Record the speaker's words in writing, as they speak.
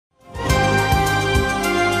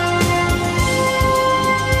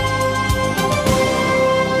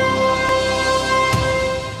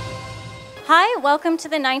welcome to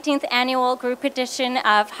the 19th annual group edition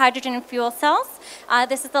of Hydrogen and Fuel Cells.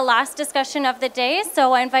 This is the last discussion of the day,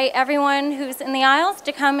 so I invite everyone who's in the aisles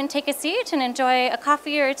to come and take a seat and enjoy a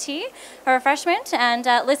coffee or a tea or refreshment and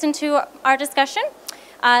listen to our discussion.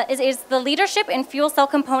 Is the leadership in fuel cell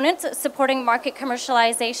components supporting market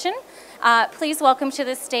commercialization. Please welcome to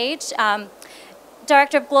the stage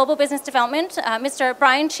Director of Global Business Development, Mr.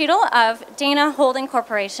 Brian Cheadle of Dana Holding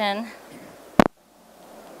Corporation.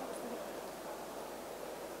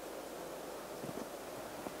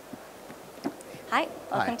 Hi,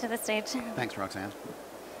 welcome to the stage. Thanks, Roxanne.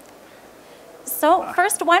 So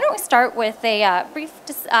first, why don't we start with a brief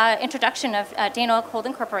introduction of Dana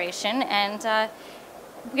Holding Corporation and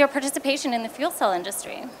your participation in the fuel cell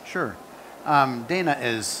industry. Sure. Dana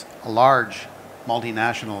is a large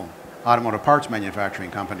multinational automotive parts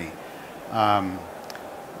manufacturing company. Although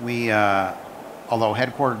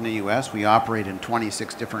headquartered in the US, we operate in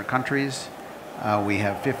 26 different countries. We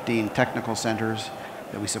have 15 technical centers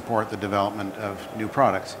that we support the development of new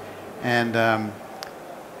products. And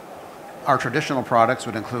our traditional products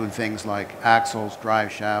would include things like axles,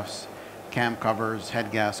 drive shafts, cam covers,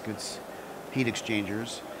 head gaskets, heat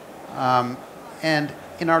exchangers. And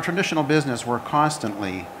in our traditional business, we're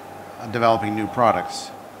constantly developing new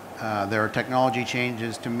products. There are technology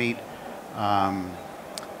changes to meet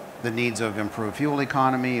the needs of improved fuel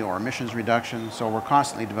economy or emissions reduction, so we're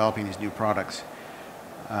constantly developing these new products.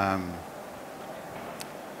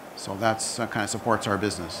 So that's kind of supports our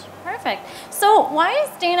business. Perfect. So why is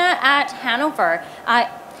Dana at Hanover?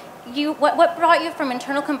 What brought you from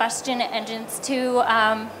internal combustion engines to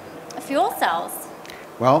fuel cells?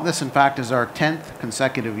 Well, this in fact is our 10th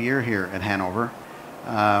consecutive year here at Hanover.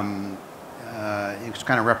 It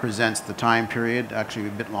kind of represents the time period, actually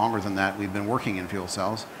a bit longer than that, we've been working in fuel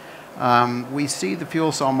cells. We see the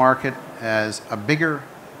fuel cell market as a bigger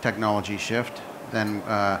technology shift than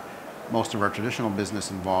most of our traditional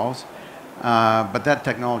business involves. But that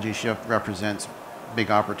technology shift represents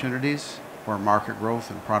big opportunities for market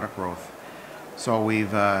growth and product growth. So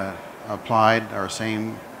we've applied our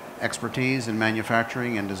same expertise in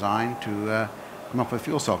manufacturing and design to come up with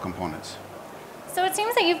fuel cell components. So it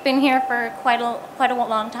seems that you've been here for quite a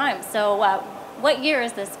long time. So what year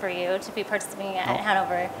is this for you to be participating at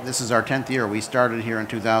Hanover? This is our 10th year. We started here in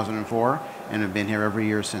 2004 and have been here every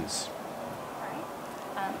year since.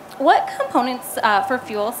 What components for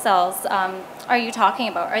fuel cells are you talking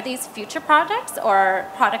about? Are these future products or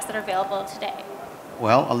products that are available today?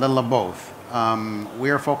 Well, a little of both.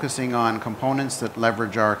 We are focusing on components that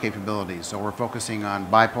leverage our capabilities. So we're focusing on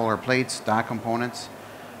bipolar plates, stack components,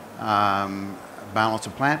 balance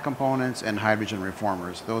of plant components, and hydrogen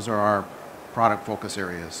reformers. Those are our product focus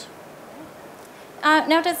areas.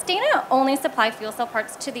 Now, does Dana only supply fuel cell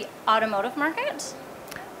parts to the automotive market?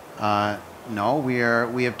 No,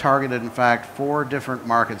 we have targeted, in fact, 4 different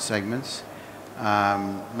market segments,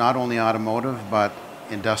 not only automotive, but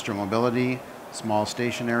industrial mobility, small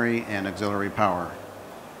stationary, and auxiliary power.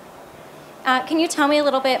 Can you tell me a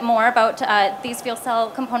little bit more about these fuel cell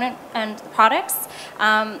component and products?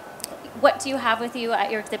 What do you have with you at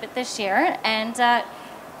your exhibit this year, and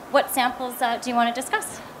what samples do you want to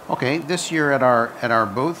discuss? Okay, this year at our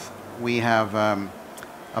booth, we have a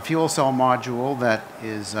fuel cell module that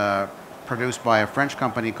is produced by a French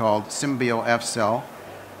company called Symbio F-Cell.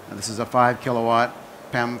 This is a 5 kilowatt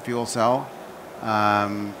PEM fuel cell,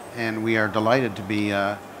 and we are delighted to be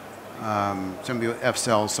Symbio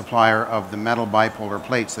F-Cell's supplier of the metal bipolar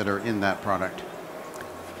plates that are in that product.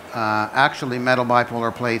 Actually, metal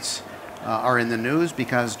bipolar plates are in the news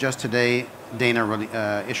because just today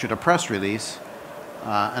Dana issued a press release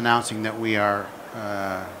announcing that we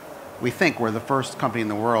think we're the first company in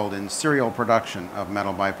the world in serial production of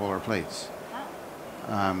metal bipolar plates.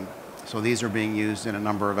 So these are being used in a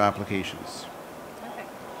number of applications.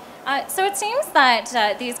 So it seems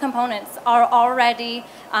that these components are already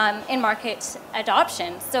in market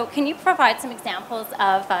adoption. So can you provide some examples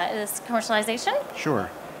of this commercialization? Sure.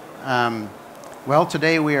 Well,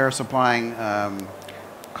 today we are supplying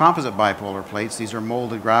composite bipolar plates. These are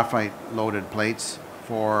molded graphite loaded plates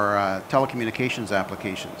for telecommunications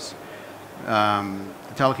applications.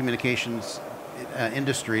 The telecommunications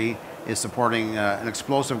industry is supporting an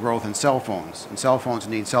explosive growth in cell phones. And cell phones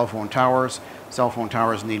need cell phone towers. Cell phone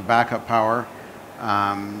towers need backup power.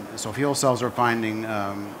 So fuel cells are finding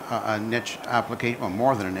a niche application, well,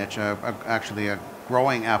 more than a niche, actually a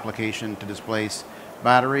growing application to displace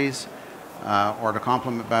batteries or to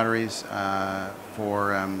complement batteries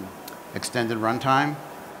for extended runtime,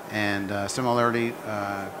 and similarly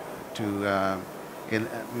to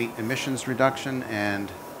meet emissions reduction and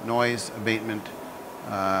noise abatement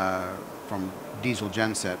from diesel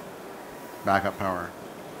genset backup power.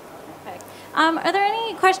 Okay. Are there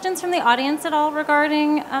any questions from the audience at all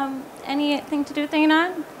regarding anything to do with the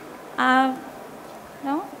UNAD? No?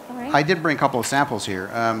 All right. I did bring a couple of samples here.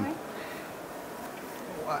 Okay.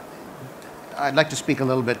 I'd like to speak a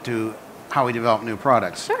little bit to how we develop new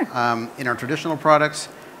products. Sure. In our traditional products,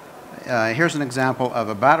 here's an example of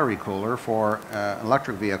a battery cooler for an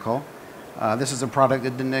electric vehicle. This is a product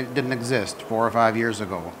that didn't exist 4 or 5 years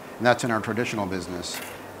ago, and that's in our traditional business.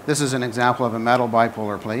 This is an example of a metal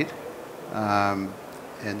bipolar plate, and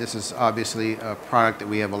this is obviously a product that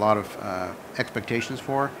we have a lot of expectations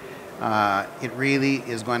for. It really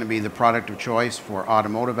is going to be the product of choice for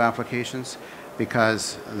automotive applications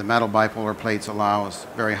because the metal bipolar plates allows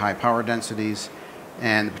very high power densities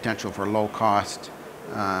and the potential for low cost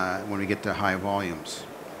when we get to high volumes.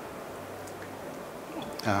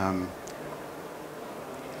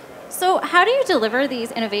 So how do you deliver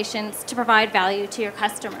these innovations to provide value to your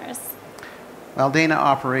customers? Well, Dana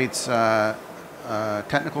operates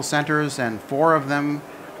technical centers, and 4 of them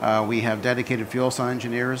we have dedicated fuel cell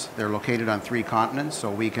engineers. They're located on 3 continents, so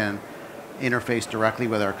we can interface directly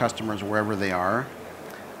with our customers wherever they are.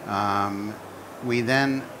 We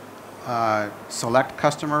then select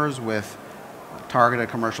customers with targeted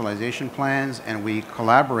commercialization plans, and we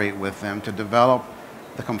collaborate with them to develop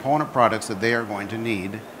the component products that they are going to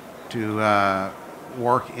need to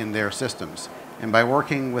work in their systems. And by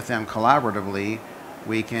working with them collaboratively,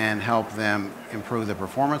 we can help them improve the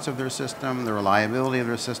performance of their system, the reliability of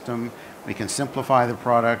their system. We can simplify the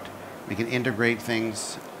product. We can integrate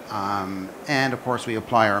things. And of course, we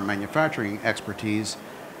apply our manufacturing expertise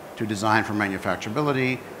to design for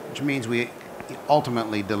manufacturability, which means we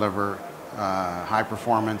ultimately deliver high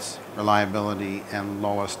performance, reliability, and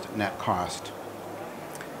lowest net cost.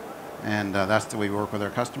 And that's the way we work with our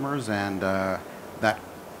customers, and that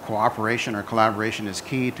cooperation or collaboration is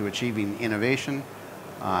key to achieving innovation,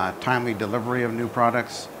 timely delivery of new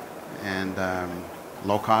products, and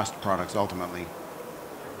low-cost products ultimately.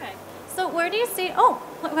 Okay. So where do you see? Oh,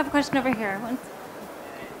 we have a question over here.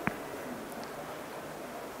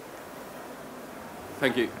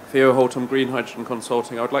 Thank you. Theo Holtom, Green Hydrogen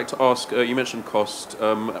Consulting. I would like to ask, you mentioned cost.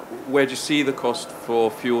 Where do you see the cost for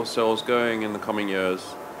fuel cells going in the coming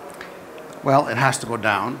years? Well, it has to go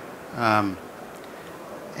down.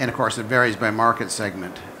 And of course, it varies by market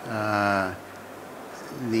segment.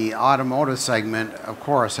 The automotive segment, of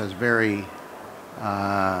course, has very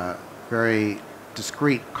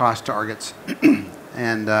discrete cost targets.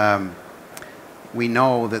 And we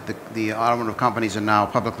know that the automotive companies have now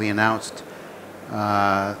publicly announced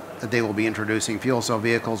that they will be introducing fuel cell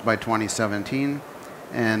vehicles by 2017.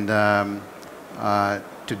 And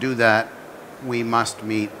to do that, we must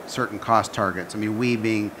meet certain cost targets. I mean, we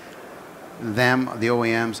being them, the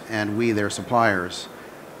OEMs, and we, their suppliers.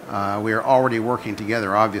 We are already working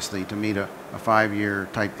together, obviously, to meet a 5-year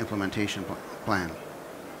type implementation plan. Do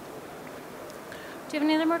you have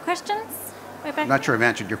any other more questions? Right back I'm not sure I've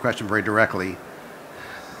answered your question very directly.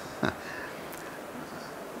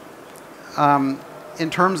 In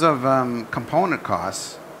terms of component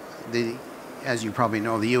costs, as you probably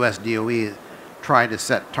know, the US DOE tried to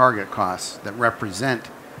set target costs that represent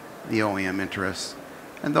the OEM interests.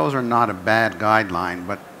 And those are not a bad guideline,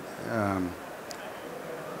 but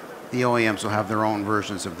the OEMs will have their own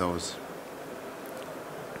versions of those.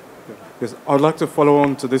 Yes, I'd like to follow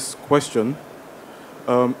on to this question.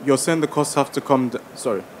 You're saying the costs have to come down.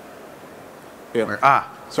 Sorry. Yeah.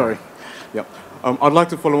 Sorry. Yeah. I'd like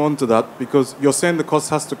to follow on to that because you're saying the cost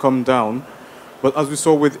has to come down, but as we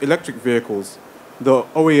saw with electric vehicles, the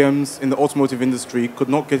OEMs in the automotive industry could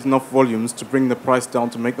not get enough volumes to bring the price down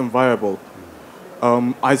to make them viable.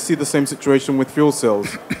 I see the same situation with fuel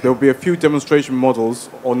cells. There will be a few demonstration models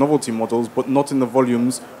or novelty models, but not in the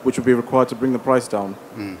volumes which will be required to bring the price down.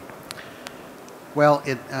 Well,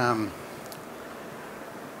 it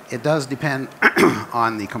does depend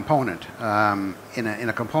on the component. In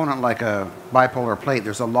a component like a bipolar plate,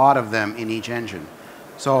 there's a lot of them in each engine.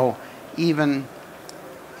 So even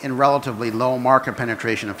in relatively low market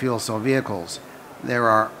penetration of fuel cell vehicles, there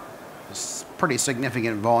are pretty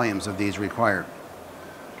significant volumes of these required.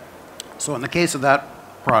 So in the case of that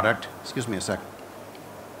product, excuse me a second.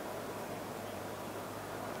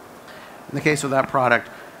 In the case of that product,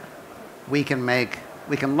 we can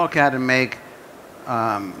look at and make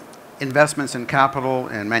investments in capital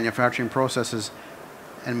and manufacturing processes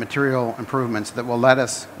and material improvements that will let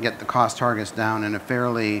us get the cost targets down in a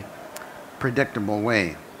fairly predictable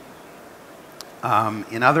way.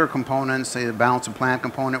 In other components, say the balance of plant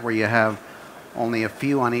component where you have only a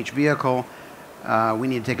few on each vehicle, we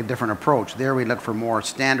need to take a different approach. There we look for more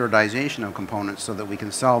standardization of components so that we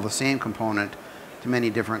can sell the same component to many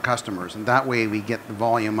different customers. And that way we get the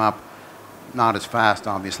volume up, not as fast,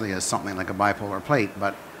 obviously, as something like a bipolar plate,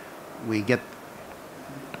 but we get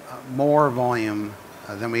more volume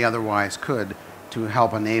than we otherwise could to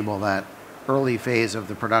help enable that early phase of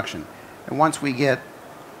the production. And once we get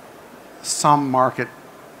some market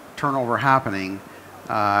turnover happening,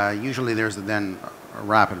 usually there's then a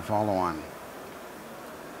rapid follow-on.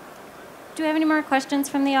 Do we have any more questions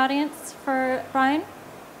from the audience for Brian?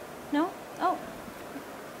 No? Oh.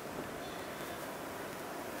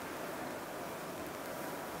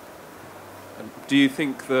 Do you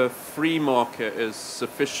think the free market is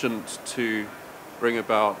sufficient to bring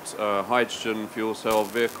about hydrogen fuel cell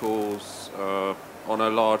vehicles on a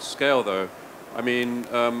large scale, though? I mean,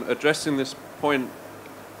 addressing this point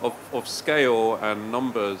of scale and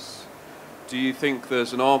numbers, do you think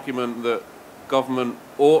there's an argument that government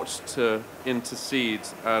ought to intercede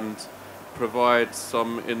and provide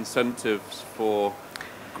some incentives for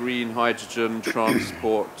green hydrogen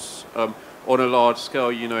transport on a large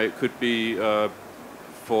scale? You know, it could be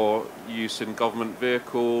for use in government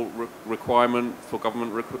vehicle requirement for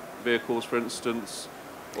government vehicles, for instance,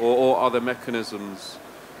 or other mechanisms.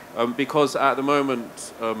 Because at the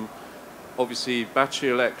moment, obviously, battery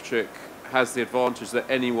electric has the advantage that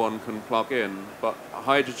anyone can plug in, but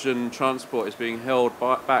hydrogen transport is being held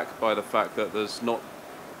back by the fact that there's not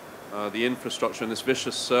the infrastructure in this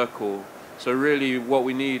vicious circle. So really what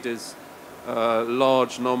we need is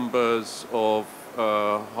large numbers of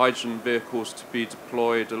hydrogen vehicles to be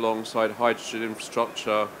deployed alongside hydrogen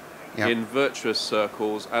infrastructure in virtuous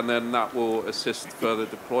circles, and then that will assist further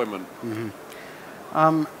deployment.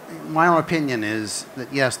 My own opinion is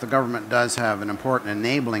that yes, the government does have an important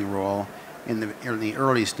enabling role in the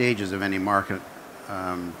early stages of any market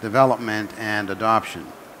development and adoption.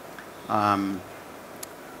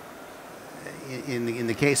 In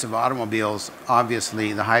the case of automobiles,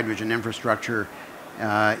 obviously the hydrogen infrastructure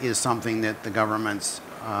is something that the governments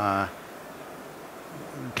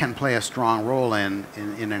can play a strong role in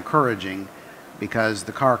encouraging, because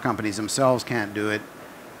the car companies themselves can't do it.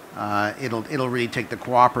 It'll really take the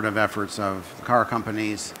cooperative efforts of the car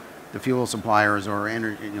companies, the fuel suppliers, or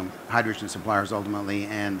hydrogen suppliers ultimately,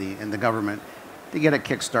 and the government to get it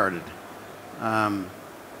kick-started.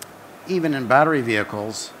 Even in battery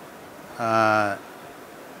vehicles,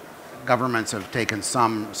 governments have taken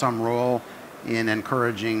some role in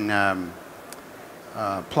encouraging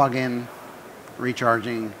plug-in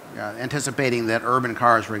recharging, anticipating that urban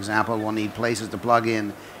cars, for example, will need places to plug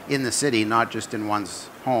in the city, not just in one's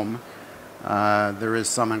home. There is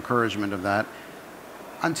some encouragement of that,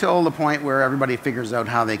 until the point where everybody figures out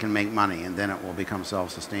how they can make money, and then it will become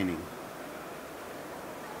self-sustaining.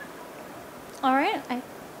 All right, I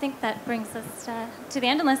think that brings us to the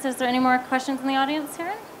end, unless there's any more questions in the audience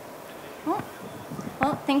here. Oh.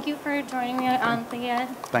 Well, thank you for joining me on the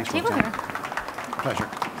Thanks table for here. Pleasure.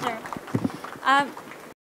 Sure.